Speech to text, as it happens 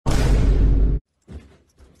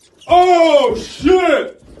Oh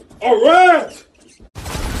shit! A rat!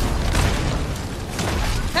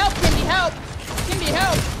 Help, Kimby, help! Kimby,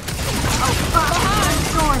 help! Oh, fuck. Behind!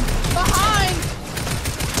 Storm. Behind!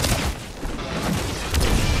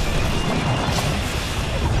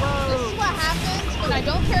 This is what happens when I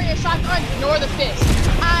don't carry a shotgun nor the fist.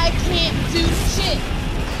 I can't do shit!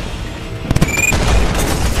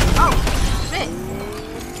 Oh, shit.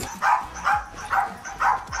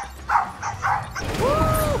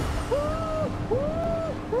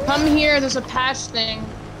 Come here, there's a patch thing,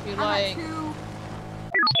 if you like.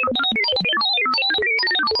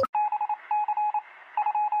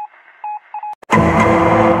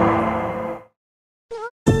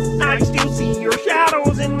 I still see your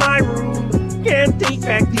shadows in my room. Can't take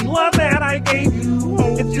back the love that I gave you.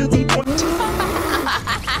 It's to the point.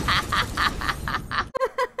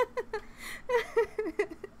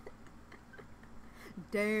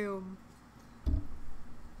 Damn.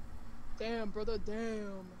 Damn, brother,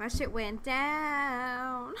 damn. My shit went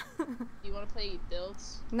down. You wanna play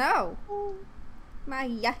builds? No. My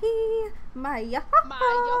yahoo. My yahoo. My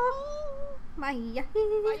My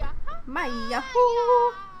yahoo. My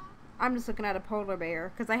yahoo. I'm just looking at a polar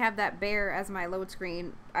bear because I have that bear as my load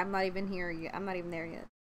screen. I'm not even here yet. I'm not even there yet.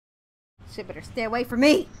 Shit better stay away from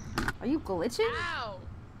me. Are you glitching? Ow!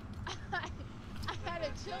 I had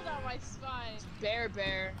a chill down my spine. Bear.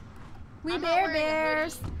 We I'm not bear wearing a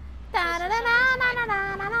bears. hoodie. Da, da, da, da, da,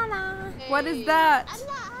 da, da, da, da. What is that?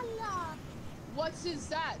 What is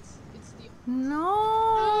that? It's the...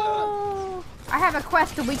 No. I have a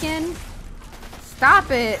quest the weekend. Stop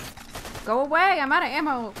it. Go away. I'm out of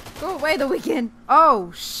ammo. Go away, the weekend.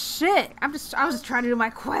 Oh shit. I was just trying to do my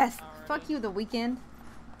quest. Right. Fuck you, the weekend.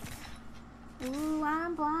 Ooh,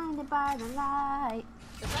 I'm blinded by the light.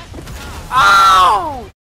 Oh!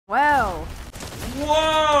 Well.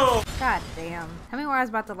 Whoa! God damn. Tell me where I was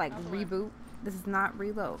about to like reboot. This is not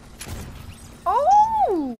reload.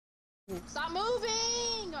 Oh! Stop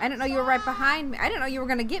moving! I didn't know you were right behind me. I didn't know you were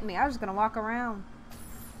gonna get me. I was just gonna walk around.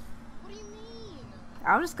 What do you mean?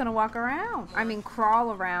 I was just gonna walk around. I mean,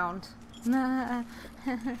 crawl around.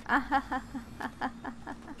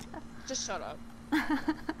 Just shut up.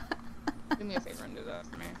 Do me a favor and do that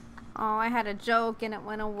for me. Oh, I had a joke and it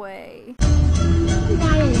went away. No!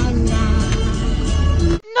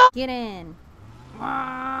 Get in.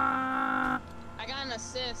 I got an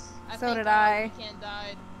assist. So did I. The weekend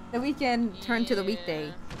died. The weekend turned to the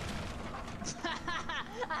weekday.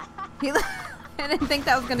 I didn't think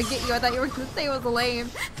that was gonna get you. I thought you were gonna say it was lame.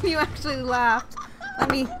 You actually laughed.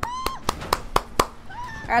 I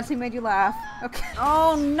actually made you laugh. Okay.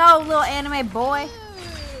 Oh no, little anime boy.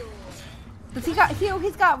 Does he's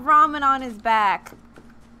got ramen on his back.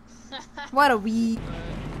 What a wee.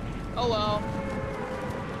 Oh well.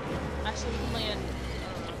 Actually, we can land.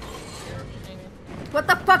 What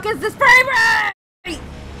the fuck is this frame rate?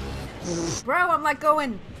 Bro, I'm like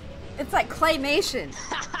going. It's like claymation.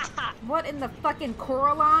 What in the fucking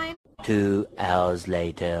Coraline? 2 hours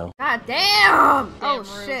later. God damn! Damn Oh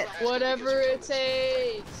shit. Whatever it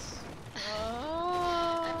takes.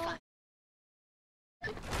 Oh.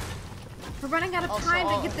 We're running out of time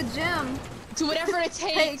to get the gym. Do whatever it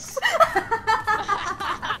takes.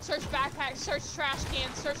 Search backpack, search trash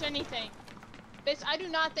cans, search anything. Bitch, I do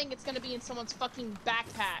not think it's gonna be in someone's fucking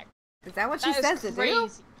backpack. Is that what she says to do?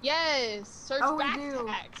 Yes, search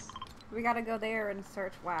backpacks. We gotta go there and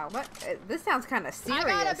search. Wow, what? This sounds kind of serious. I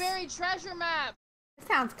got a buried treasure map. This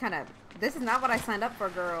sounds kind of. This is not what I signed up for,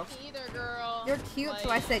 girl. Me either, girl. You're cute, so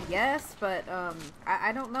I said yes, but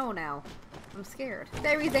I don't know now. I'm scared.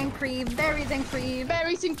 Berries and cream, berries and cream.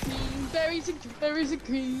 Berries and cream, berries and berries and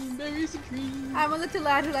cream, berries and cream. I'm a little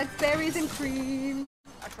lad who likes berries and cream.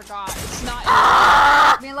 I forgot. It's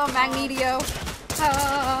not. Me a little Magneto.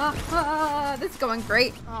 This is going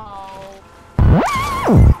great. Oh.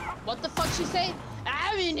 What the fuck she say?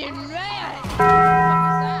 I mean, what the fuck is that?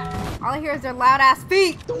 All I hear is their loud ass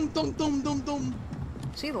feet. Dum dum dum dum dum.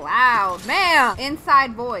 She loud, ma'am.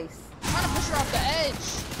 Inside voice. I'm trying to push her off the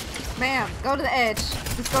edge. Ma'am, go to the edge.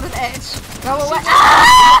 Just go to the edge. Go away.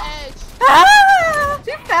 Edge. Ah!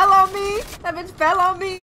 She fell on me. That bitch fell on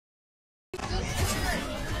me.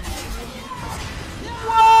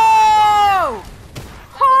 Whoa!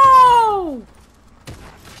 Oh!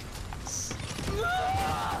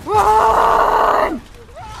 Run!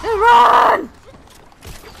 Run!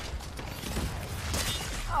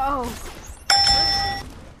 Oh.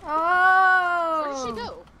 Oh. Where did she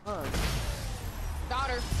go? Got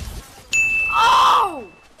her. Oh!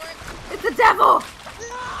 It's the devil!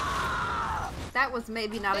 That was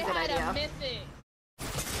maybe not a good idea. A mythic.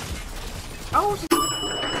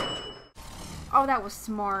 Oh, Oh, that was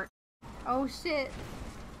smart. Oh shit.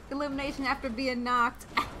 Elimination after being knocked.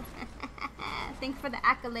 Thanks for the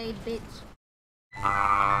accolade, bitch.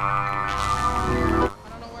 I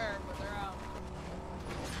don't know where, but they're out.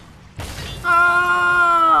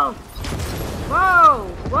 Oh! Whoa!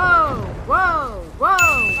 Whoa! Whoa! Whoa!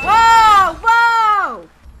 Whoa! Whoa!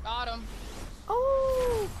 Got him.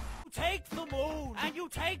 Oh! Take the moon, and you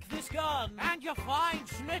take this gun, and you find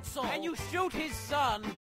Schnitzel, and you shoot his son.